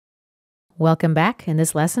Welcome back. In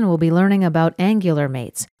this lesson, we'll be learning about angular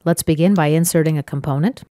mates. Let's begin by inserting a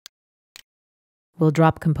component. We'll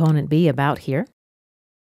drop component B about here.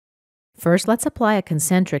 First, let's apply a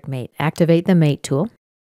concentric mate. Activate the Mate tool.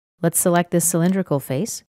 Let's select this cylindrical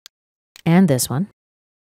face and this one.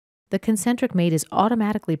 The concentric mate is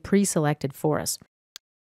automatically pre-selected for us.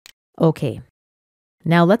 OK.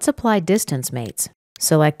 Now let's apply distance mates.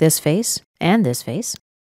 Select this face and this face.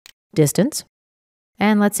 Distance.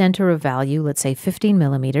 And let's enter a value, let's say 15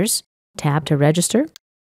 millimeters. Tab to register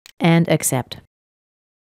and accept.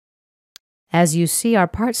 As you see, our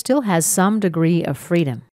part still has some degree of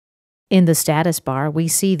freedom. In the status bar, we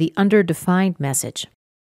see the underdefined message.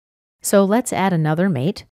 So let's add another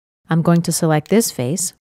mate. I'm going to select this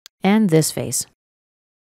face and this face.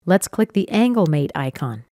 Let's click the angle mate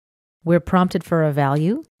icon. We're prompted for a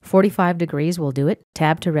value. 45 degrees will do it.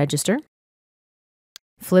 Tab to register.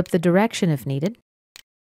 Flip the direction if needed.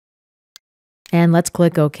 And let's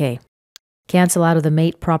click OK. Cancel out of the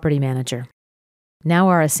Mate Property Manager. Now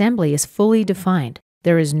our assembly is fully defined.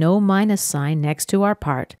 There is no minus sign next to our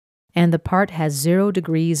part, and the part has 0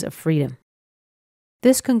 degrees of freedom.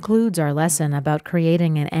 This concludes our lesson about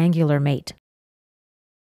creating an angular mate.